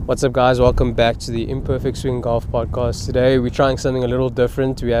What's up, guys? Welcome back to the Imperfect Swing Golf Podcast. Today we're trying something a little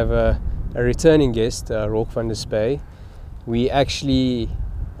different. We have a returning guest, Rourke van der Spey. We've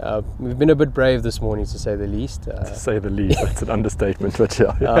been a bit brave this morning, to say the least. To say the least, that's an understatement, but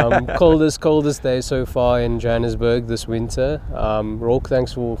yeah. Coldest day so far in Johannesburg this winter. Rourke,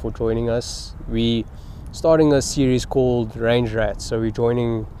 thanks for joining us. We starting a series called Range Rats, so we're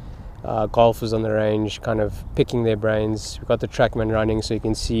joining golfers on the range, kind of picking their brains. We've got the TrackMan running, so you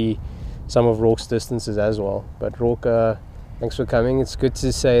can see some of Rourke's distances as well. But Rourke, thanks for coming. It's good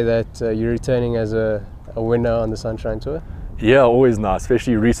to say that you're returning as a winner on the Sunshine Tour. Yeah, always nice,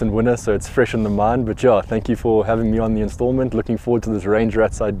 especially recent winner, so it's fresh in the mind. But yeah, thank you for having me on the installment. Looking forward to this Range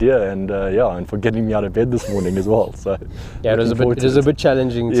Rats idea, and and for getting me out of bed this morning as well. So yeah, it was a bit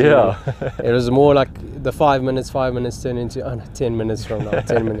challenging too. Yeah. It was more like the 5 minutes turned into 10 minutes from now,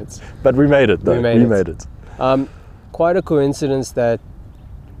 10 minutes. But we made it though. We made it. Quite a coincidence that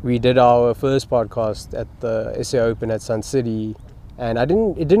we did our first podcast at the SA Open at Sun City, and it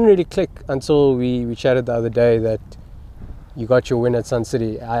didn't really click until we chatted the other day that you got your win at Sun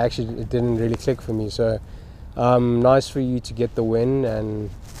City. It didn't really click for me. So nice for you to get the win, and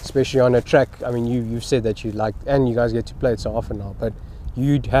especially on a track. I mean, you've said that you like, and you guys get to play it so often now, but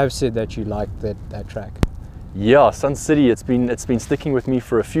you have said that you like that track. Yeah, Sun City, it's been sticking with me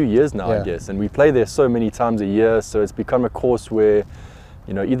for a few years now, Yeah. I guess. And we play there so many times a year, so it's become a course where,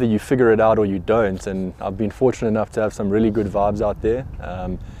 either you figure it out or you don't. And I've been fortunate enough to have some really good vibes out there.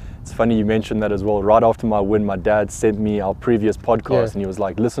 It's funny you mentioned that as well. Right after my win, my dad sent me our previous podcast, and he was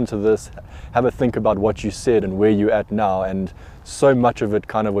like, listen to this, have a think about what you said and where you're at now. And so much of it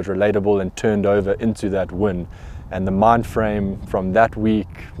kind of was relatable and turned over into that win. And the mind frame from that week,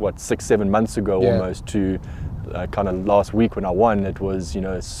 6-7 months ago almost, to kind of last week when I won, it was,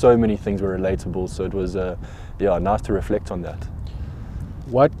 so many things were relatable. So it was, nice to reflect on that.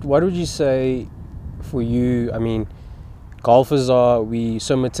 What would you say for you? I mean, golfers we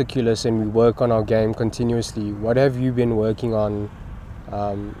so meticulous and we work on our game continuously. What have you been working on,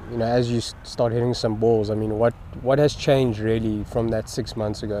 as you start hitting some balls? I mean, what has changed really from that 6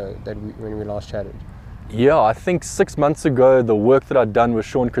 months ago when we last chatted? Yeah, I think 6 months ago, the work that I'd done with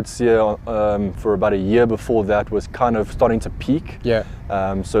Sean Coetzee for about a year before that was kind of starting to peak. Yeah.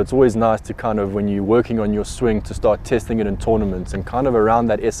 So it's always nice to kind of, when you're working on your swing, to start testing it in tournaments. And kind of around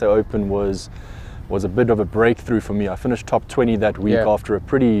that SA Open was a bit of a breakthrough for me. I finished top 20 that week after a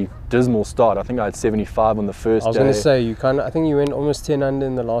pretty dismal start. I think I had 75 on the first day. I was going to say, I think you went almost 10 under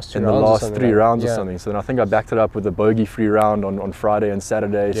in the last 3 rounds. In the last 3 rounds or something. So then I think I backed it up with a bogey-free round on Friday and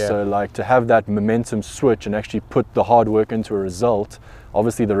Saturday. Yeah. So to have that momentum switch and actually put the hard work into a result,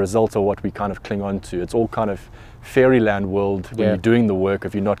 obviously the results are what we kind of cling on to. It's all kind of fairyland world when you're doing the work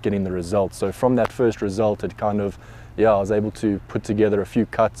if you're not getting the results. So from that first result, it kind of, I was able to put together a few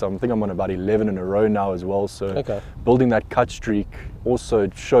cuts. I think I'm on about 11 in a row now as well. So building that cut streak also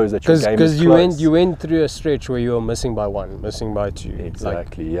shows that your game is close. Because you went through a stretch where you were missing by 1, missing by 2.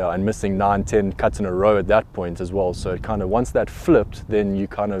 Exactly, and missing 9-10 cuts in a row at that point as well. So it kind of, once that flipped, then you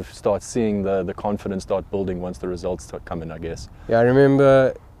kind of start seeing the confidence start building once the results start coming, I guess. Yeah, I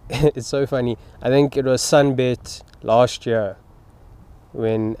remember, it's so funny. I think it was Sunbet last year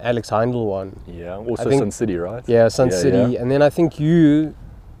when Alex Heindel won. Yeah, also Sun City, right? Yeah, Sun City. Yeah. And then I think you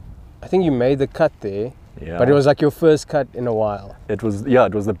made the cut there. Yeah. But it was like your first cut in a while. It was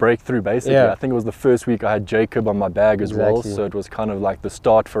the breakthrough basically. Yeah. I think it was the first week I had Jacob on my bag as well. So it was kind of like the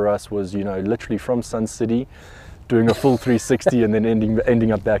start for us was, literally from Sun City, doing a full 360 and then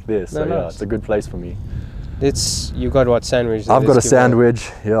ending up back there. So nice. It's a good place for me. You got what, sandwich? I've got a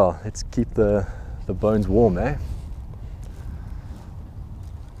sandwich. Yeah, let's keep the bones warm, eh?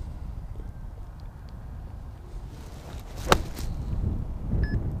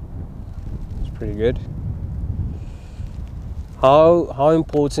 Pretty good. How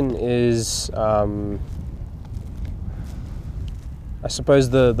important is I suppose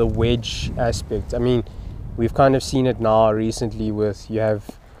the wedge aspect? I mean, we've kind of seen it now recently with, you have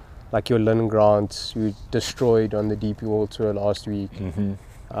like your Lynn Grant, who destroyed on the DP World Tour last week.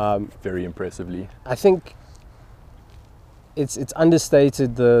 Very impressively. I think it's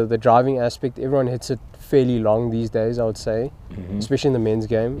understated, the driving aspect. Everyone hits it fairly long these days, I would say, especially in the men's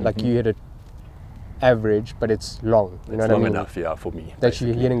game. Like you hit it average, but it's long. You know what I mean? Enough, for me. That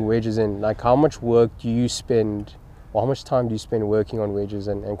you're hitting wedges in. Like, how much work do you spend, or how much time do you spend working on wedges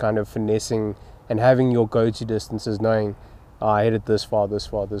and kind of finessing and having your go-to distances, knowing "Oh, I hit it this far, this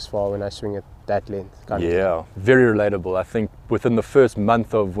far, this far when I swing it that length." kind of thing. Yeah, very relatable. I think within the first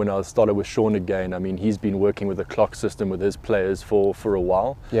month of when I started with Sean again, I mean, he's been working with a clock system with his players for a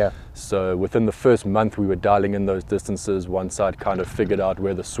while. Yeah. So within the first month, we were dialing in those distances once I'd kind of figured out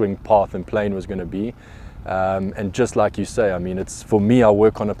where the swing path and plane was going to be. And just like you say, I mean, it's for me, I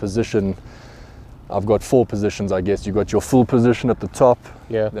work on a position. I've got 4 positions, I guess. You've got your full position at the top.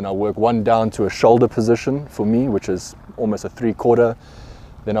 Yeah. Then I work one down to a shoulder position for me, which is almost a 3/4.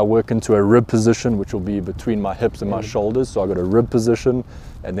 Then I work into a rib position, which will be between my hips and my shoulders. So I got a rib position.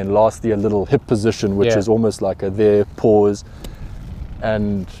 And then lastly, a little hip position, which is almost like a there, pause.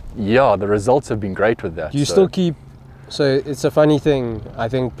 And yeah, the results have been great with that. You still keep, so it's a funny thing. I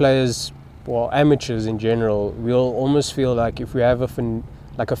think players, well, amateurs in general, we'll almost feel like if we have a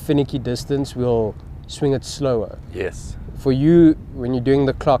finicky distance, we'll swing it slower. Yes. For you, when you're doing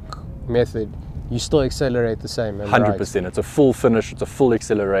the clock method, you still accelerate the same. 100%. It's a full finish. It's a full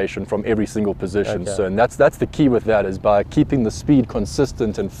acceleration from every single position. Okay. So, and that's the key with that, is by keeping the speed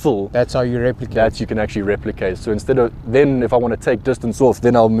consistent and full. That's how you replicate. That you can actually replicate. So instead of then, if I want to take distance off,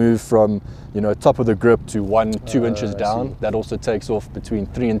 then I'll move from top of the grip to 1-2 inches down. That also takes off between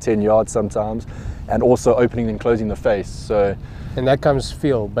 3 and 10 yards sometimes, and also opening and closing the face. So. And that comes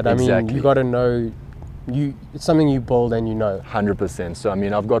feel, but I mean, you got to know. It's something you build and you know. 100%. So I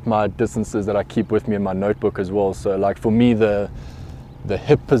mean, I've got my distances that I keep with me in my notebook as well. So like for me, the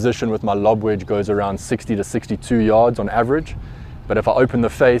hip position with my lob wedge goes around 60 to 62 yards on average. But if I open the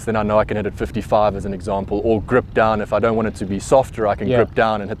face, then I know I can hit it 55 as an example, or grip down. If I don't want it to be softer, I can grip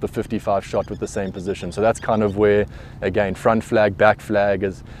down and hit the 55 shot with the same position. So that's kind of where, again, front flag, back flag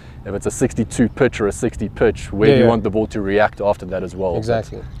is. If it's a 62 pitch or a 60 pitch, where do you want the ball to react after that as well?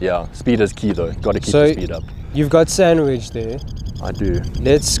 Exactly. But yeah, speed is key though. Got to keep the speed up. You've got sandwich there. I do.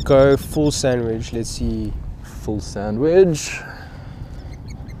 Let's go full sandwich. Let's see. Full sandwich.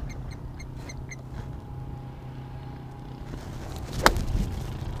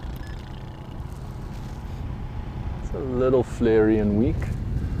 It's a little flary and weak.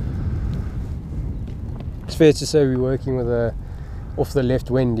 It's fair to say we're working with a off the left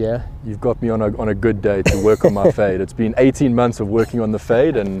wind, yeah? You've got me on a good day to work on my fade. It's been 18 months of working on the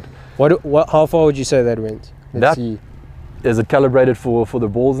fade, and how far would you say that went? Let's see. Is it calibrated for the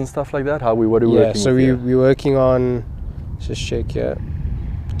balls and stuff like that? What are we working with? Yeah, so we're working on, just check here,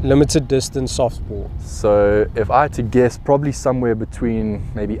 limited distance softball. So if I had to guess, probably somewhere between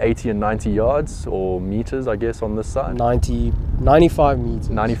maybe 80 and 90 yards or meters, I guess, on this side. 95 meters.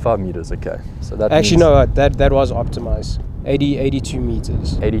 95 meters, okay. So that actually, no, that was optimized. 82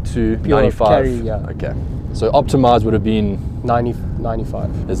 meters. 82, pure 95. Carry, yeah. Okay. So optimized would have been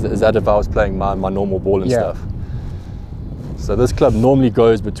 95. Is that if I was playing my normal ball and yeah. stuff? So this club normally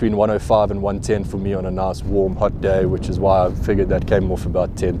goes between 105 and 110 for me on a nice warm hot day, which is why I figured that came off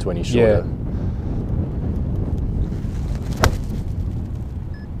about 10, 20 shorter. Yeah.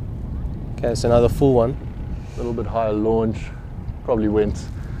 Okay, so another full one. A little bit higher launch. Probably went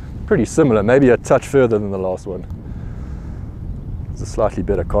pretty similar, maybe a touch further than the last one. It's a slightly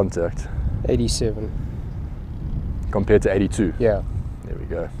better contact. 87. Compared to 82. Yeah. There we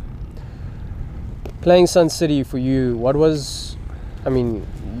go. Playing Sun City for you, I mean,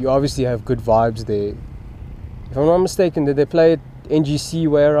 you obviously have good vibes there. If I'm not mistaken, did they play it NGC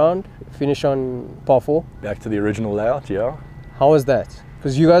way around? Finish on par 4? Back to the original layout, yeah. How was that?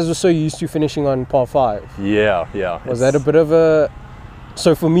 Because you guys were so used to finishing on par 5. Yeah. Was that a bit of a...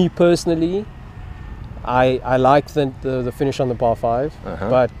 So for me personally, I like the finish on the par 5,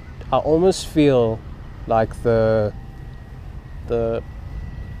 but I almost feel like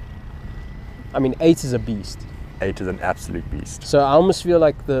I mean, 8 is a beast. 8 is an absolute beast. So I almost feel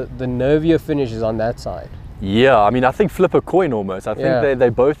like the nervier finish is on that side. Yeah, I mean, I think flip a coin almost. I think they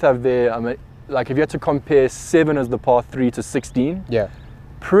both have their, I mean, like if you had to compare 7 as the par 3 to 16,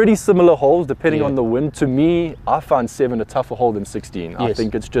 pretty similar holes depending on the wind. To me, I find 7 a tougher hole than 16. I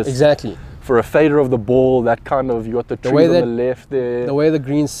think it's just for a fader of the ball, that kind of, you got the trees on the left there. The way the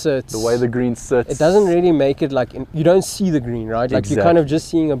green sits. It doesn't really make it like, you don't see the green, right? Like you're kind of just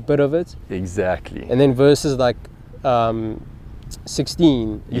seeing a bit of it. Exactly. And then versus like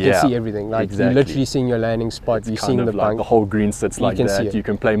 16, you can see everything. Like you're literally seeing your landing spot, you're seeing the bunker. The whole green sits like that. You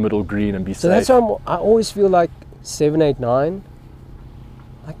can play middle green and be safe. So that's why I always feel like 7, 8, 9,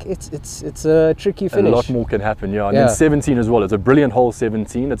 like it's a tricky finish. A lot more can happen, and then 17 as well. It's a brilliant hole,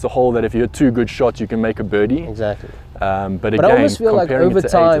 17. It's a hole that if you hit 2 good shots, you can make a birdie. Exactly. But again, I almost feel like over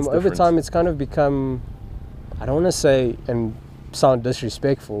time, time, it's kind of become, I don't want to say and sound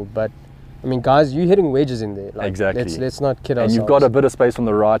disrespectful, but I mean, guys, you're hitting wedges in there. Like, Exactly. Let's not kid And ourselves. you've got a bit of space on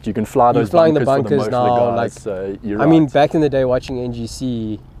the right. You can fly You're those flying bunkers, the bunkers for the most now, of the guys. like, So you're I right. mean, back in the day watching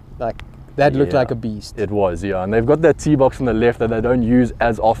NGC, like, that looked Yeah. like a beast. It was, yeah. And they've got that tee box on the left that they don't use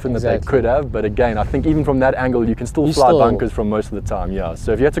as often that they Exactly. could have. But again, I think even from that angle, you can still You fly still- bunkers from most of the time, yeah.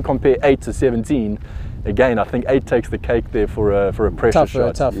 So if you had to compare 8 to 17, again, I think 8 takes the cake there for a pressure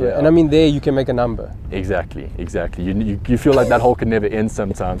shot. Tougher. Yeah. And I mean, there you can make a number. Exactly. You feel like that hole can never end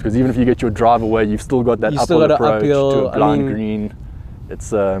sometimes, because even if you get your drive away, you've still got that You've still uphill got an approach to uphill, a I blind mean- green.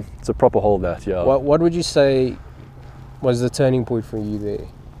 It's a proper hole, that, yeah. What would you say was the turning point for you there?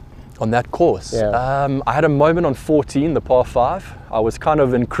 On that course, Yeah. I had a moment on 14, the par 5. I was kind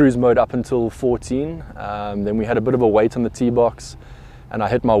of in cruise mode up until 14. Then we had a bit of a wait on the tee box, and I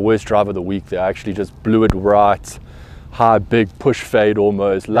hit my worst drive of the week there. I actually just blew it right, high, big push fade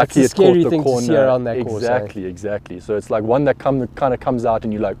almost. That's Lucky a it caught scary the thing to corner. see around that course, eh? Exactly. So it's like one that kind of comes out,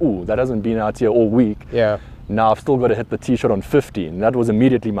 and you're like, ooh, that hasn't been out here all week. Yeah. Now I've still got to hit the tee shot on 15. That was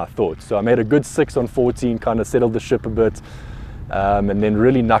immediately my thought. So I made a good 6 on 14, kind of settled the ship a bit. And then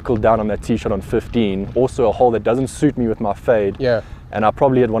really knuckled down on that tee shot on 15. Also a hole that doesn't suit me with my fade. Yeah. And I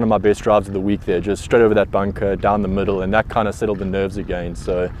probably had one of my best drives of the week there, just straight over that bunker, down the middle, and that kind of settled the nerves again.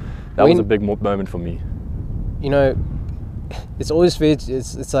 So that was a big moment for me. You know, it's always fair.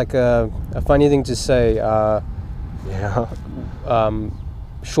 It's like a funny thing to say. Yeah.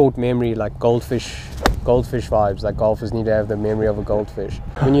 Short memory, like goldfish vibes. Like golfers need to have the memory of a goldfish.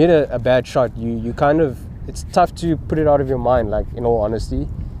 When you hit a bad shot, you kind of, it's tough to put it out of your mind. Like, in all honesty,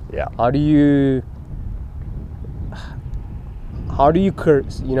 Yeah. how do you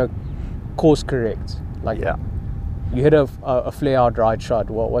course correct? Like, Yeah. you hit a flare out right shot.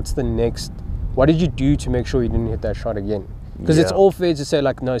 What's the next? What did you do to make sure you didn't hit that shot again? Because it's Yeah. all fair to say,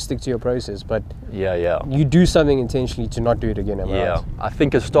 like, no, stick to your process, but Yeah. you do something intentionally to not do it again. Am I Yeah, right? I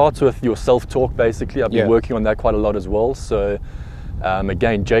think it starts with your self-talk, basically. I've been Yeah. working on that quite a lot as well. So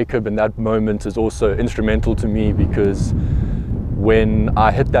again, Jacob in that moment is also instrumental to me, because when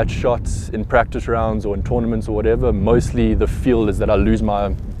I hit that shot in practice rounds or in tournaments or whatever, mostly the feel is that I lose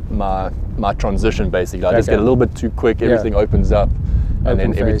my transition, basically. I just Okay. get a little bit too quick, Yeah. everything opens up, and then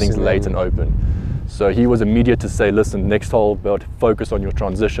Open face everything's and late then- and open. So he was immediate to say, listen, next hole, but focus on your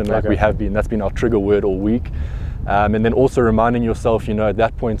transition, like Okay. we have been. That's been our trigger word all week. And then also reminding yourself, at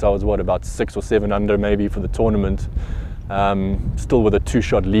that point I was about 6 or 7 under maybe for the tournament, still with a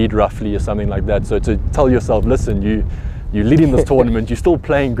 2-shot lead roughly or something like that. So to tell yourself, listen, you're leading this tournament, you're still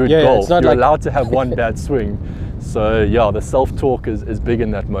playing good Yeah, golf, it's not you're like- allowed to have one bad swing. So yeah, the self-talk is big in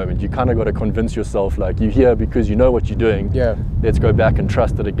that moment. You kind of got to convince yourself, like, you're here because you know what you're doing. Yeah. Let's go back and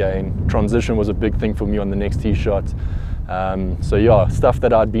trust it again. Transition was a big thing for me on the next tee shot. So yeah, stuff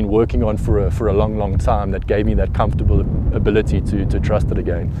that I'd been working on for a long time that gave me that comfortable ability to trust it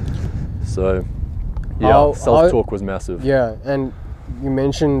again. So yeah, self-talk was massive. Yeah, and you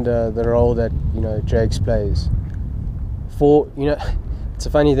mentioned the role that Jakes plays. It's a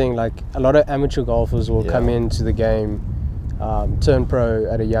funny thing. Like, a lot of amateur golfers will come into the game, turn pro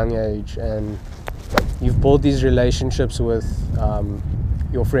at a young age, and you've built these relationships with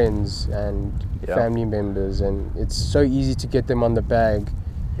your friends and family members, and it's so easy to get them on the bag.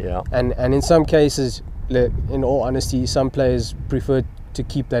 Yeah. And in some cases, in all honesty, some players prefer to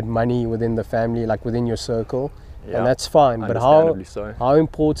keep that money within the family, like within your circle, and that's fine. But Understandably so. how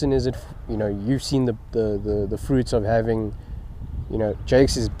important is it? You've seen the fruits of having.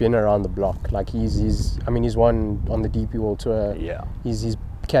 Jakes has been around the block. Like, he's won on the DP World Tour. Yeah. He's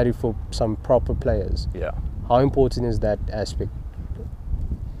caddied for some proper players. Yeah. How important is that aspect?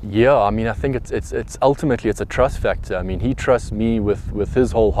 Yeah, I mean, I think it's ultimately it's a trust factor. I mean, he trusts me with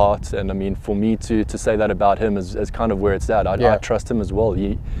his whole heart, and I mean, for me to say that about him is kind of where it's at. I trust him as well.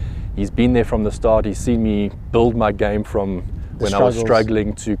 He's been there from the start. He's seen me build my game from when I was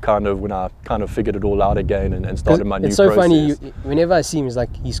struggling to when I kind of figured it all out again and started my new process. It's so funny. Whenever I see him, he's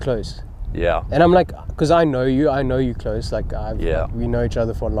like, he's close. Yeah. And I'm like, because I know you close. Like, we know each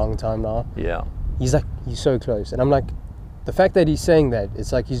other for a long time now. Yeah. He's like, he's so close, and I'm like, the fact that he's saying that,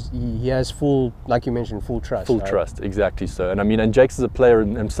 it's like he has full, like you mentioned, full trust. Full trust, exactly so. And I mean, and Jakes is a player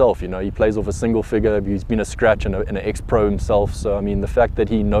himself, he plays off a single figure. He's been a scratch and an ex-pro himself. So I mean, the fact that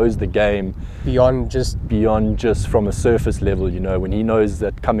he knows the game beyond just from a surface level, when he knows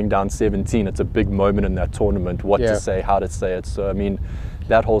that coming down 17, it's a big moment in that tournament, what to say, how to say it. So I mean,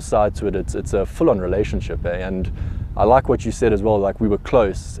 that whole side to it, it's a full-on relationship, and I like what you said as well. Like, we were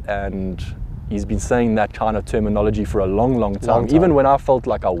close, and he's been saying that kind of terminology for a long time. Even when I felt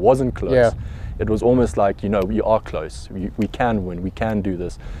like I wasn't close, it was almost like, you know, we are close, we can win, we can do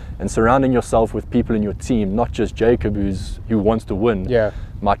this. And surrounding yourself with people in your team, not just Jacob who wants to win. Yeah.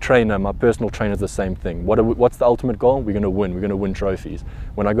 My trainer, my personal trainer is the same thing. What's the ultimate goal? We're going to win. We're going to win trophies.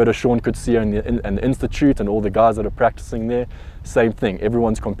 When I go to Sean Coetzee and the Institute and all the guys that are practicing there, same thing.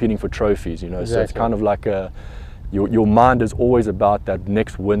 Everyone's competing for trophies, you know. Exactly. So it's kind of like your mind is always about that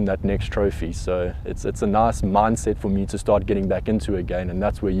next win, that next trophy. So it's a nice mindset for me to start getting back into again, and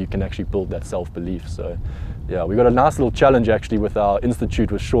that's where you can actually build that self-belief. So yeah, we got a nice little challenge actually with our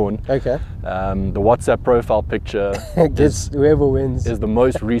Institute with Sean. Okay. The WhatsApp profile picture Gets whoever wins. is the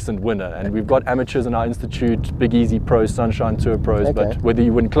most recent winner, and we've got amateurs in our Institute, Big Easy Pros, Sunshine Tour Pros. Okay. But whether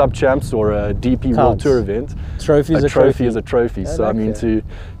you win Club Champs or a DP World Counts. Tour event, Trophy is a trophy. is a trophy. So I like mean, that.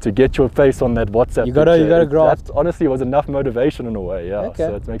 to get your face on that WhatsApp You gotta picture, graft. that honestly was enough motivation in a way. Yeah. Okay.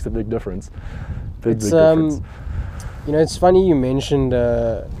 So it makes a big difference. Big It's difference. you know, it's funny you mentioned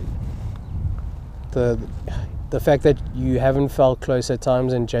the fact that you haven't felt close at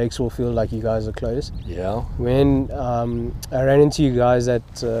times, and Jakes will feel like you guys are close. Yeah. When I ran into you guys at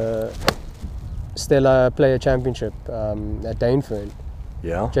Stella Player Championship at Danefern,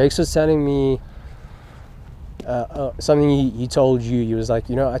 Yeah. Jakes was telling me something he told you. He was like,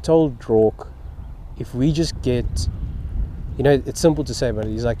 you know, I told Rourke, if we just get, you know, it's simple to say, but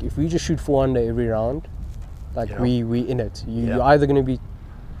he's like, if we just shoot 4 under every round, like Yeah. we in it. Yeah. You're either going to be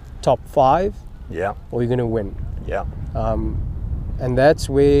top 5 Yeah. or you're going to win. Yeah. And that's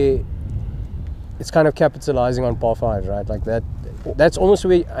where it's kind of capitalizing on par 5, right? Like that's almost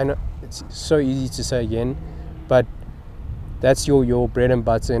where, I know it's so easy to say again, but that's your bread and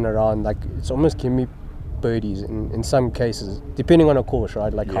butter in around. Like, it's almost give me birdies in some cases, depending on a course,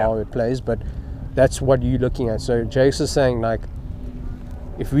 right? Like Yeah. how it plays, but that's what you're looking at. So Jakes is saying, like,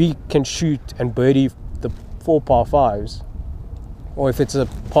 if we can shoot and birdie the 4 par 5s, or if it's a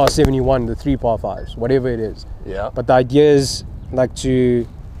par 71, the 3 par 5s, whatever it is. Yeah. But the idea is like to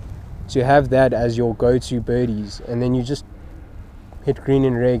have that as your go-to birdies, and then you just hit green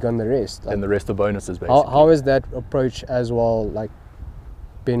and reg on the rest. Like, And the rest are bonuses, basically. how has that approach as well, like,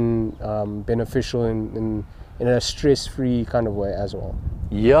 been beneficial in a stress-free kind of way as well?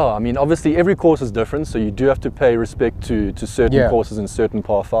 Yeah, I mean, obviously every course is different, so you do have to pay respect to certain Yeah. courses and certain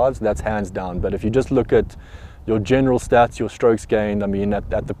par 5s. That's hands down. But if you just look at your general stats, your strokes gained, I mean,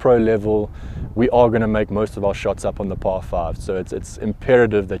 at the pro level, we are going to make most of our shots up on the par 5. So it's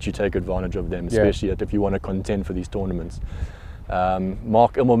imperative that you take advantage of them, especially if you want to contend for these tournaments.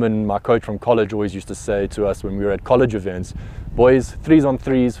 Mark Immelman, my coach from college, always used to say to us when we were at college events, boys, 3s on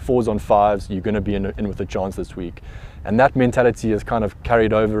 3s, 4s on 5s, you're going to be in with a chance this week. And that mentality is kind of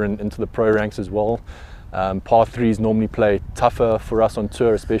carried over into the pro ranks as well. Par 3s normally play tougher for us on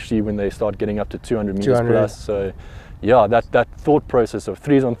tour, especially when they start getting up to 200 meters 200. plus. So yeah, that thought process of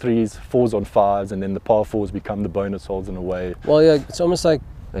 3s on 3s, 4s on 5s, and then the par 4s become the bonus holes in a way, Well, yeah, it's almost like,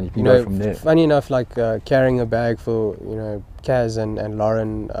 and you can you go know, from there. funny enough, like carrying a bag for, you know, Kaz and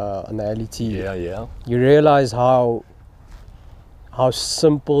Lauren on the LET. Yeah. You realize how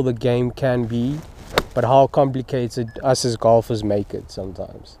simple the game can be, but how complicated us as golfers make it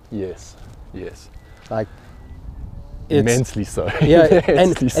sometimes. Yes. Like, it's, Immensely so. yeah,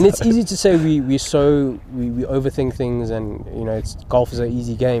 Immensely and it's so. easy to say we overthink things, and, you know, golf is an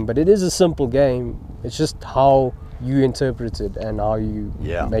easy game, but it is a simple game. It's just how you interpret it and how you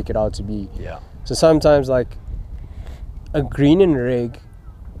Yeah. make it out to be. Yeah. So sometimes, like, a green and reg,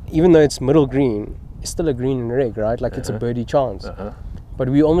 even though it's middle green, it's still a green and reg, right? Like, it's a birdie chance. But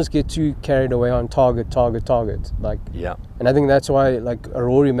we almost get too carried away on target. Like, Yeah. and I think that's why, like, a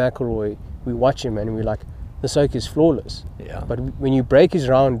Rory McIlroy, we watch him and we're like, the stroke is flawless. Yeah. But when you break his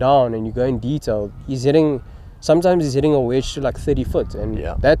round down and you go in detail, sometimes he's hitting a wedge to like 30 foot, and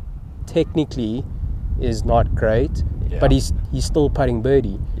Yeah. that technically is not great, Yeah. but he's still putting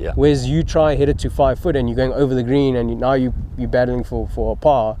birdie. Yeah. Whereas you try hit it to 5 foot and you're going over the green, and now you're battling for a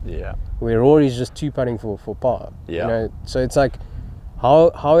par, Yeah. where Rory's just 2 putting for par. Yeah. You know, so it's like,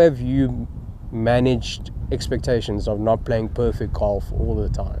 how have you managed expectations of not playing perfect golf all the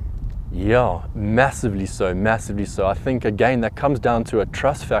time? Yeah, massively so. I think, again, that comes down to a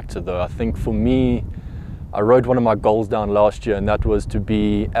trust factor, though. I think for me, I wrote one of my goals down last year, and that was to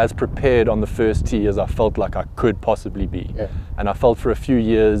be as prepared on the first tee as I felt like I could possibly be. Yeah. And I felt for a few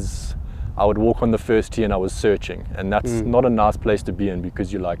years I would walk on the first tee and I was searching, and that's not a nice place to be in,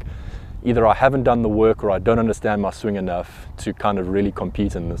 because you're like, either I haven't done the work or I don't understand my swing enough to kind of really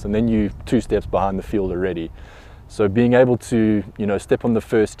compete in this, and then you're 2 steps behind the field already. So being able to, you know, step on the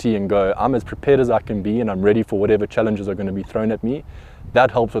first tee and go, I'm as prepared as I can be and I'm ready for whatever challenges are going to be thrown at me,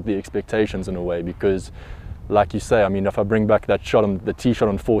 that helps with the expectations in a way. Because like you say, I mean, if I bring back that shot on the tee shot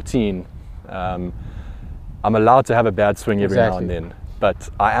on 14, I'm allowed to have a bad swing every now Exactly. and then, but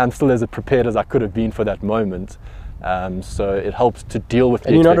I am still as prepared as I could have been for that moment. So it helps to deal with the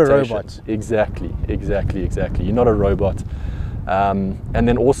And you're not a expectations. robot. Exactly. You're not a robot. And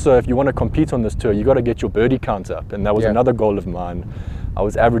then also, if you want to compete on this tour, you got to get your birdie count up, and that was Yeah. another goal of mine. I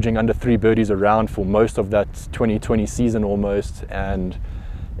was averaging under 3 birdies a round for most of that 2020 season almost, and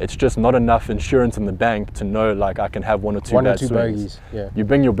it's just not enough insurance in the bank to know like I can have one or two One or bad two swings. bogeys. Yeah. You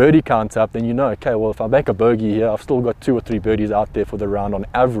bring your birdie count up, then you know, okay, well, if I make a bogey here, I've still got 2 or 3 birdies out there for the round on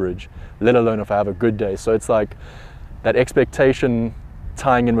average, let alone if I have a good day. So it's like that expectation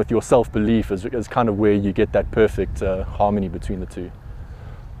tying in with your self-belief is kind of where you get that perfect harmony between the two.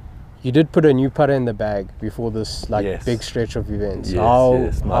 You did put a new putter in the bag before this like Yes. big stretch of events.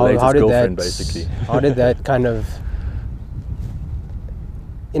 Yes, my latest did girlfriend, that, basically. How did that kind of,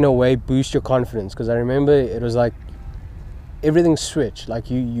 in a way, boost your confidence? Because I remember it was like everything switched.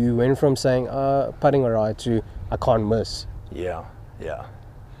 Like you went from saying putting alright to I can't miss. Yeah.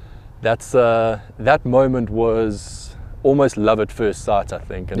 That's that moment was almost love at first sight, I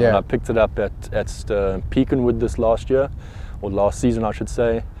think. And when Yeah. I picked it up at Peakenwood this last year, or last season, I should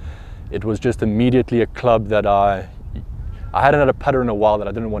say, it was just immediately a club that I hadn't had a putter in a while that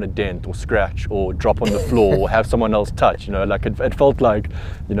I didn't want to dent or scratch or drop on the floor or have someone else touch. You know, like it felt like,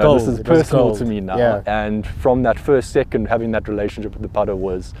 you know, Gold. this is It was personal gold. to me now. Yeah. And from that first second, having that relationship with the putter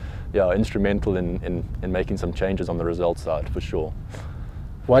was, instrumental in making some changes on the results side for sure.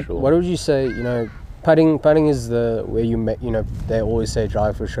 What Sure. would you say? You know, putting is the where you know they always say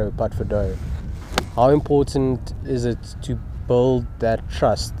drive for show, putt for dough. How important is it to build that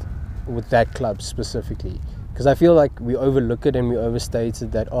trust with that club specifically? Because I feel like we overlook it and we overstate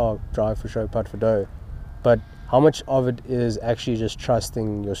it that drive for show, putt for dough, but how much of it is actually just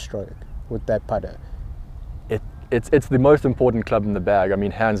trusting your stroke with that putter? It's the most important club in the bag. I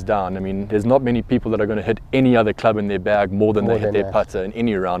mean, hands down. I mean, there's not many people that are going to hit any other club in their bag more than they hit their that. putter in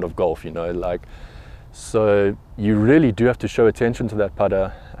any round of golf. You know, like, so you really do have to show attention to that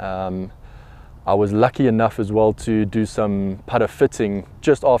putter. I was lucky enough as well to do some putter fitting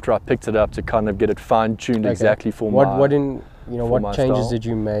just after I picked it up to kind of get it fine-tuned Okay. exactly for what my. what in you know for what my changes style. did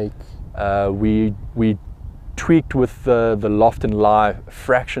you make? We tweaked with the loft and lie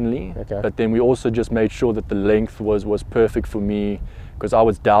fractionally, Okay. but then we also just made sure that the length was perfect for me, because I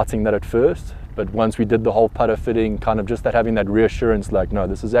was doubting that at first. But once we did the whole putter fitting, kind of just that having that reassurance, like, no,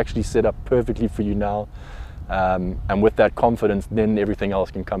 this is actually set up perfectly for you now, and with that confidence, then everything else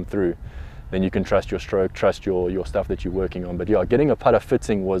can come through. Then you can trust your stroke, trust your stuff that you're working on. But yeah, getting a putter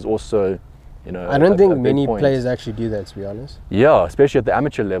fitting was also, you know, I don't a think big many point. players actually do that, to be honest. Yeah, especially at the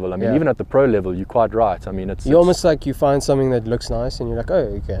amateur level. I mean, Yeah. even at the pro level, you're quite right. I mean, it's Almost like you find something that looks nice and you're like,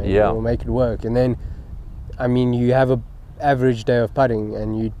 oh, okay, Yeah. we'll make it work. And then, I mean, you have a average day of putting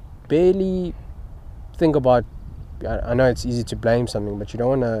and you barely think about, I know it's easy to blame something, but you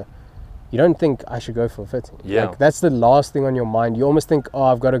don't think I should go for a fitting. Yeah. Like, that's the last thing on your mind. You almost think,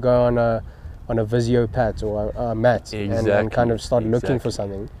 I've got to go on a Vizio pad or a mat and Exactly, kind of start looking for exactly.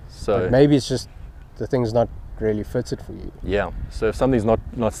 something. So But maybe it's just the thing's not really fitted for you. yeah, so if something's not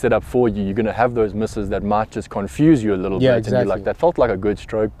set up for you, you're going to have those misses that might just confuse you a little Yeah, bit. And you're exactly. like, that felt like a good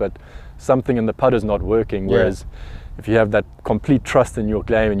stroke, but something in the putter's not working. Yeah. Whereas if you have that complete trust in your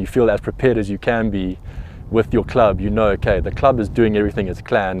game and you feel as prepared as you can be with your club, you know, okay, the club is doing everything as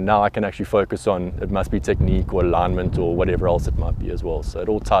planned. Now I can actually focus on, it must be technique or alignment or whatever else it might be as well. So it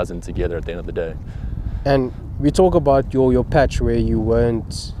all ties in together at the end of the day. And we talk about your patch where you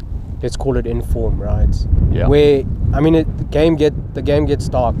weren't, let's call it in form, right? Yeah. Where, I mean, the game gets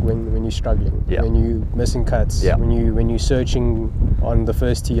dark when you're struggling, Yeah. when you're missing cuts, Yeah. when you're searching on the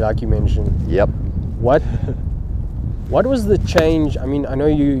first tee, like you mentioned. Yep. What was the change? I mean, I know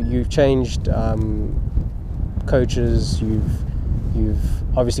you've changed coaches.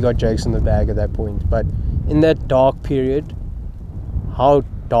 You've obviously got Jakes in the bag at that point, but in that dark period, how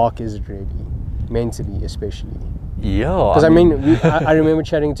dark is it really, mentally especially? Yeah. Because I mean, I remember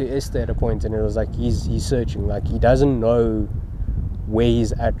chatting to Esther at a point, and it was like he's searching, like he doesn't know where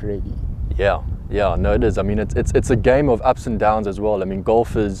he's at really. Yeah, no, it is. I mean, it's a game of ups and downs as well. I mean,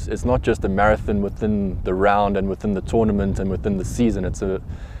 golf it's not just a marathon within the round and within the tournament and within the season.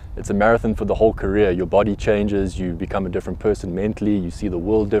 It's a marathon for the whole career. Your body changes, you become a different person mentally, you see the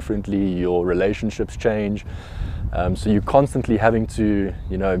world differently, your relationships change. So you're constantly having to,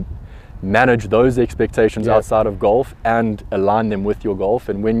 you know, manage those expectations Yeah. outside of golf and align them with your golf.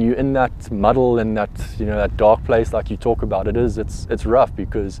 And when you're in that muddle and that, you know, that dark place like you talk about, it's rough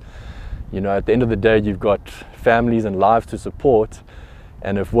because, you know, at the end of the day, you've got families and lives to support.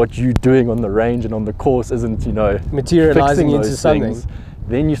 And if what you're doing on the range and on the course isn't, you know, Materializing fixing into those something. things,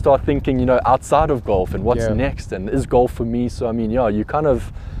 then you start thinking, you know, outside of golf and what's Yeah. next, and is golf for me? So I mean, yeah, you kind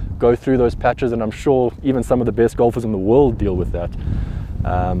of go through those patches, and I'm sure even some of the best golfers in the world deal with that.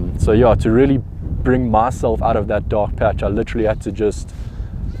 So yeah, to really bring myself out of that dark patch, I literally had to just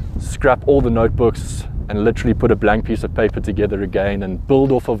scrap all the notebooks and literally put a blank piece of paper together again and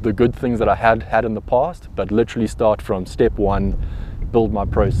build off of the good things that I had in the past, but literally start from step one, build my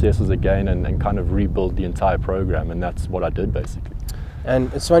processes again, and kind of rebuild the entire program. And that's what I did basically.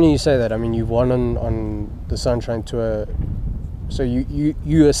 And it's funny you say that. I mean, you've won on the Sunshine Tour, so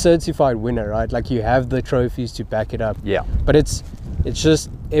you're a certified winner, right? Like, you have the trophies to back it up. Yeah. But it's just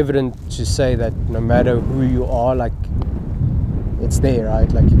evident to say that no matter who you are, like, it's there,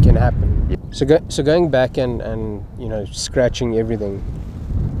 right? Like, it can happen. Yeah. So going back and you know, scratching everything,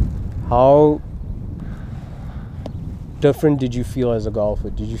 how different did you feel as a golfer?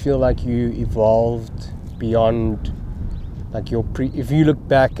 Did you feel like you evolved beyond, like, if you look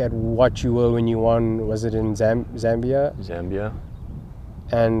back at what you were when you won, was it in Zambia? Zambia.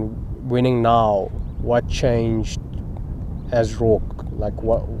 And winning now, what changed as Rourke? Like,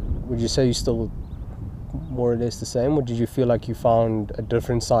 what would you say? You still more or less the same, or did you feel like you found a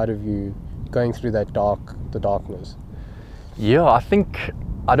different side of you going through the darkness? Yeah,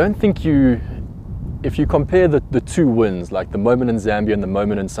 I don't think if you compare the two wins, like the moment in Zambia and the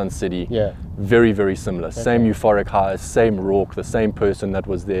moment in Sun City, Yeah. very, very similar. Okay. Same euphoric highs, same Rourke, the same person that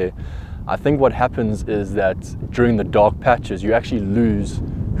was there. I think what happens is that during the dark patches, you actually lose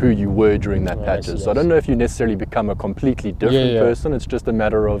who you were during that Oh, I patches. see, So I I don't know if you necessarily become a completely different Yeah. person. It's just a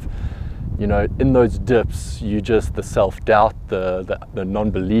matter of, you know, in those dips, the self-doubt, the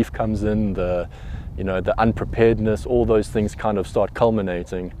non-belief comes in, the unpreparedness, all those things kind of start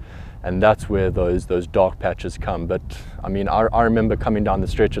culminating. And that's where those dark patches come. But I mean, I remember coming down the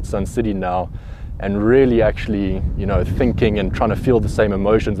stretch at Sun City now and really actually, you know, thinking and trying to feel the same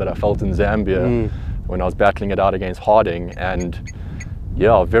emotions that I felt in Zambia when I was battling it out against Harding. And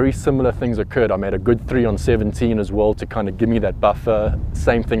yeah, very similar things occurred. I made a good 3 on 17 as well to kind of give me that buffer.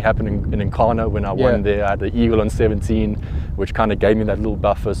 Same thing happened in Nkana when I won there. I had the eagle on 17, which kind of gave me that little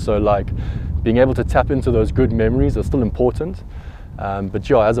buffer. So like, being able to tap into those good memories are still important. But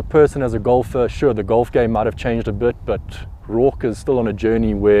yeah, as a person, as a golfer, sure, the golf game might have changed a bit, but Rourke is still on a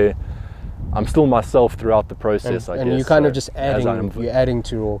journey where I'm still myself throughout the process, I guess. And you're kind of So just as you're adding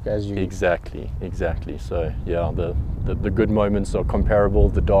to Rourke as you... Exactly. So yeah, the good moments are comparable,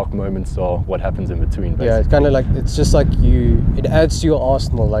 the dark moments are what happens in between, basically. Yeah, it's kind of like, it's just like it adds to your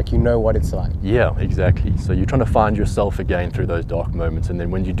arsenal, like, you know what it's like. Yeah, exactly. So you're trying to find yourself again through those dark moments, and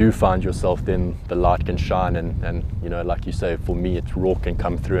then when you do find yourself, then the light can shine, and you know, like you say, for me, it's Rourke can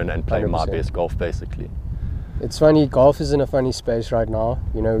come through and play my 100%. best golf, basically. It's funny, golf is in a funny space right now.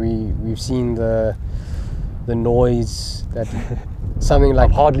 You know, we've seen the noise that something like...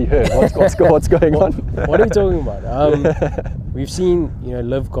 I've hardly heard what's going on. What are you talking about? We've seen, you know,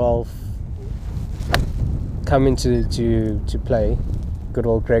 Live Golf come into to play. Good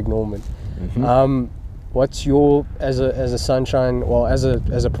old Greg Norman. Mhm. What's your, as a Sunshine, well, as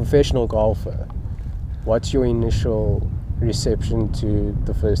a professional golfer, what's your initial reception to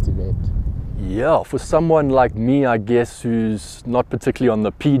the first event? Yeah, for someone like me, I guess, who's not particularly on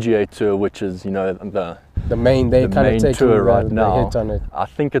the PGA Tour, which is, you know, The main, they the kind main of take tour right the now, hit on it. I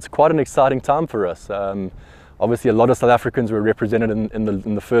think it's quite an exciting time for us. Obviously, a lot of South Africans were represented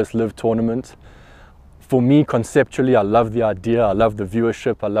in the first Live tournament. For me, conceptually, I love the idea, I love the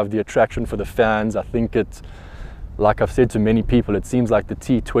viewership, I love the attraction for the fans. I think it's, like I've said to many people, it seems like the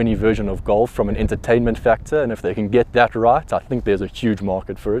T20 version of golf from an entertainment factor, and if they can get that right, I think there's a huge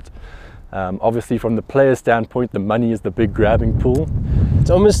market for it. Obviously, from the player standpoint, the money is the big grabbing pool. It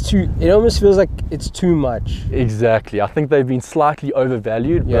almost feels like it's too much. Exactly. I think they've been slightly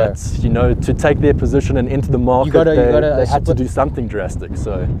overvalued, Yeah. but you know, to take their position and enter the market, they had to do something drastic.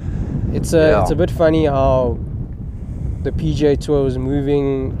 So It's a bit funny how the PGA Tour was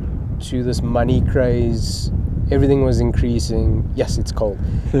moving to this money craze. Everything was increasing. Yes, it's cold.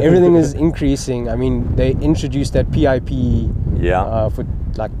 Everything is increasing. I mean, they introduced that PIP for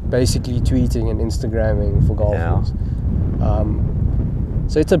like basically tweeting and Instagramming for golfers.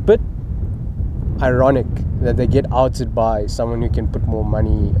 So it's a bit ironic that they get outed by someone who can put more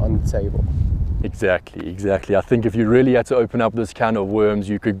money on the table. Exactly. I think if you really had to open up this can of worms,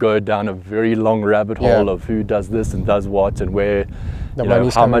 you could go down a very long rabbit hole of who does this and does what, and where, you know,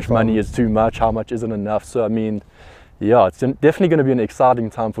 how much money is too much, how much isn't enough. So I mean, yeah, it's definitely going to be an exciting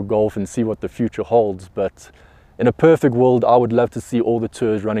time for golf and see what the future holds. But in a perfect world, I would love to see all the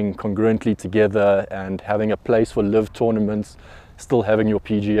tours running congruently together and having a place for Live tournaments, still having your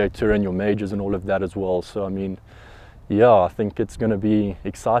PGA Tour and your majors and all of that as well. So I mean, yeah, I think it's going to be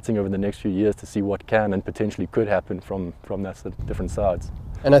exciting over the next few years to see what can and potentially could happen from that different sides.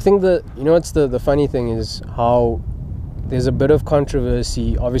 And I think what's the funny thing is how there's a bit of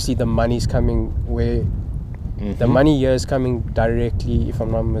controversy. Obviously, the money's coming where the money here is coming directly, if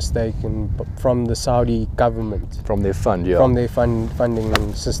I'm not mistaken, from the Saudi government. From their fund, yeah. From their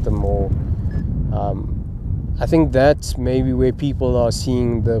funding system, or I think that's maybe where people are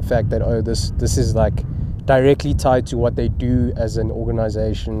seeing the fact that, oh, this is like directly tied to what they do as an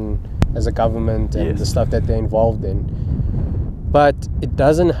organization, as a government, and the stuff that they're involved in. But it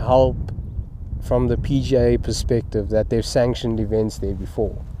doesn't help from the PGA perspective that they've sanctioned events there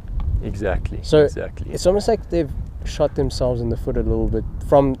before. Exactly. So exactly. It's almost like they've shot themselves in the foot a little bit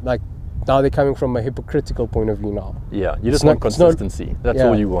from, like, now they're coming from a hypocritical point of view now. Yeah, you just want consistency. That's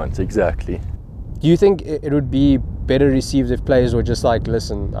all you want, exactly. Do you think it would be better received if players were just like,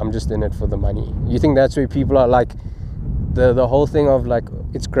 listen, I'm just in it for the money? You think that's where people are like, the whole thing of like,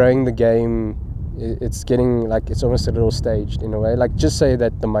 it's growing the game, it's getting like, it's almost a little staged in a way, like just say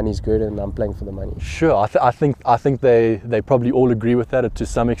that the money's good and I'm playing for the money? Sure, I think they probably all agree with that to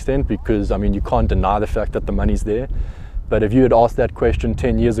some extent, because I mean, you can't deny the fact that the money's there. But if you had asked that question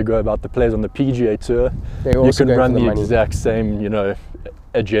 10 years ago about the players on the PGA Tour, you can run the exact same, you know,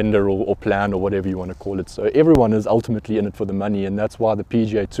 agenda or plan or whatever you want to call it. So everyone is ultimately in it for the money, and that's why the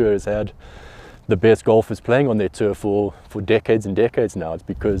PGA Tour has had the best golfers playing on their tour for decades and decades now. It's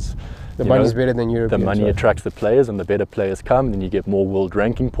because the money's better than European. The money attracts the players, and the better players come, then you get more world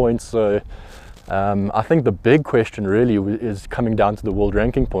ranking points. So I think the big question really is coming down to the world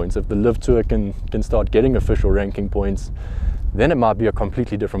ranking points. If the Live Tour can start getting official ranking points, then it might be a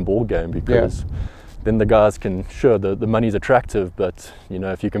completely different ball game, because then the guys can, sure, the money's attractive, but you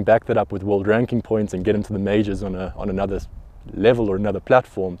know, if you can back that up with world ranking points and get into the majors on another level or another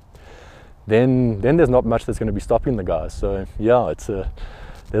platform, then there's not much that's going to be stopping the guys. So yeah,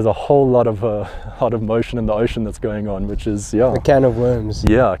 there's a whole lot of motion in the ocean that's going on, which is a can of worms.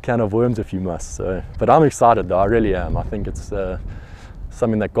 Yeah, a can of worms if you must. So, but I'm excited though, I really am. I think it's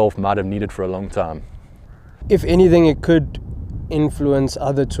something that golf might have needed for a long time. If anything, it could influence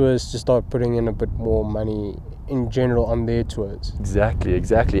other tours to start putting in a bit more money in general on their tours.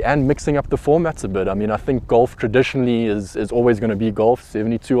 Exactly. And mixing up the formats a bit. I mean, I think golf traditionally is always going to be golf,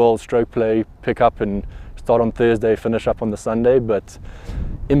 72-hole stroke play, pick up and start on Thursday, finish up on the Sunday. But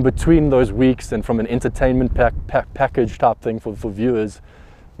in between those weeks, and from an entertainment package type thing for viewers,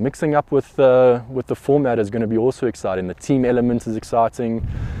 mixing up with the format is going to be also exciting. The team element is exciting.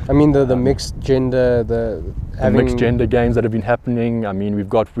 I mean, the mixed gender, the mixed gender games that have been happening. I mean,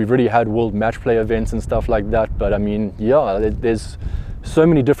 we've already had world match play events and stuff like that. But I mean, yeah, there's so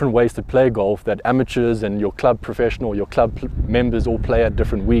many different ways to play golf that amateurs and your club professional, your club members all play at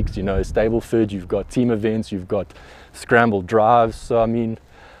different weeks. You know, Stableford, you've got team events, you've got scrambled drives. So I mean,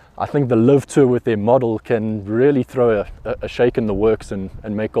 I think the Live Tour with their model can really throw a shake in the works and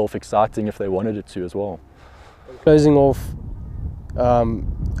make golf exciting if they wanted it to as well. Closing off, I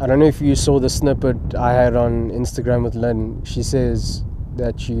don't know if you saw the snippet I had on Instagram with Lynn. She says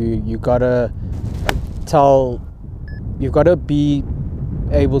that you've got to be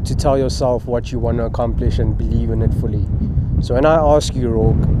able to tell yourself what you want to accomplish and believe in it fully. So when I ask you,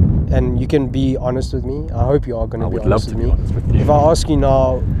 Rourke, and you can be honest with me, I hope you are going to be honest with me. I would love to be honest with you. If I ask you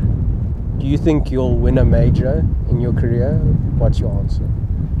now, do you think you'll win a major in your career? What's your answer?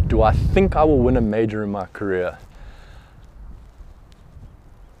 Do I think I will win a major in my career?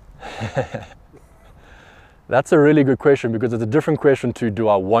 That's a really good question, because it's a different question to do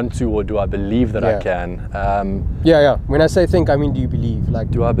I want to or do I believe that I can. When I say think, I mean, do you believe? Like,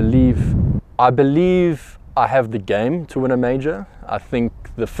 do I believe? I believe I have the game to win a major. I think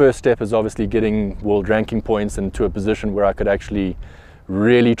the first step is obviously getting world ranking points and to a position where I could actually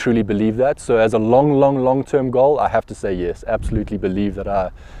really truly believe that. So as a long-term goal, I have to say yes, absolutely believe that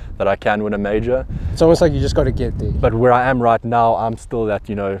I can win a major. It's almost like you just got to get there. But where I am right now, I'm still at,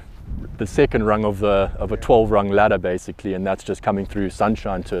 you know, the second rung of a 12-rung ladder basically, and that's just coming through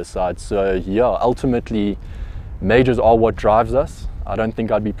Sunshine Tour side. So yeah, ultimately majors are what drives us. I don't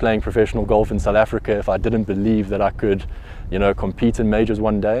think I'd be playing professional golf in South Africa if I didn't believe that I could, you know, compete in majors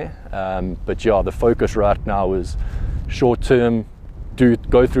one day. But yeah, the focus right now is short term,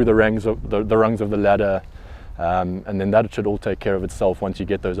 go through the rungs of the ladder, and then that should all take care of itself once you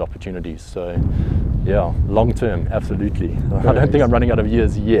get those opportunities. So yeah, long term, absolutely. I don't think I'm running out of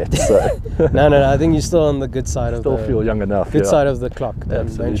years yet. So. No, I think you're still on the good side still feel young enough. Good side of the clock. Don't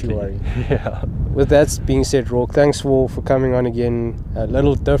you worry. Yeah. With that being said, Rourke, thanks for coming on again. A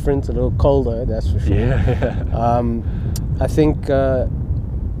little different, a little colder, that's for sure. Yeah. I think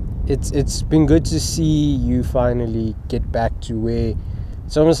it's been good to see you finally get back to where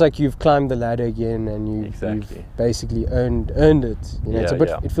it's almost like you've climbed the ladder again, and you've basically earned it. You know, it's a bit.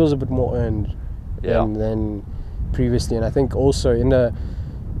 It feels a bit more earned than previously, and I think also in the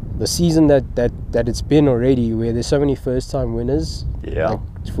season that it's been already, where there's so many first-time winners. Yeah. Like,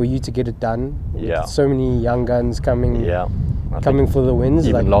 for you to get it done. Yeah. So many young guns coming. Yeah. Coming for the wins.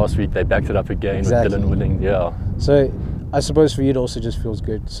 Even last week they backed it up again with Dylan winning. Yeah. So I suppose for you it also just feels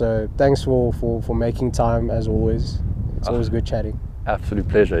good. So thanks for making time as always. It's always good chatting. Absolute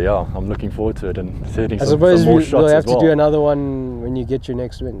pleasure. Yeah, I'm looking forward to it, and certainly I suppose some more shots we'll have as well. to do another one when you get your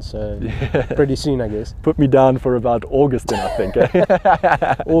next win. So pretty soon, I guess. Put me down for about August then, I think.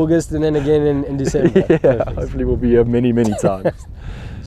 August, and then again in December. Yeah, hopefully we'll be here many times.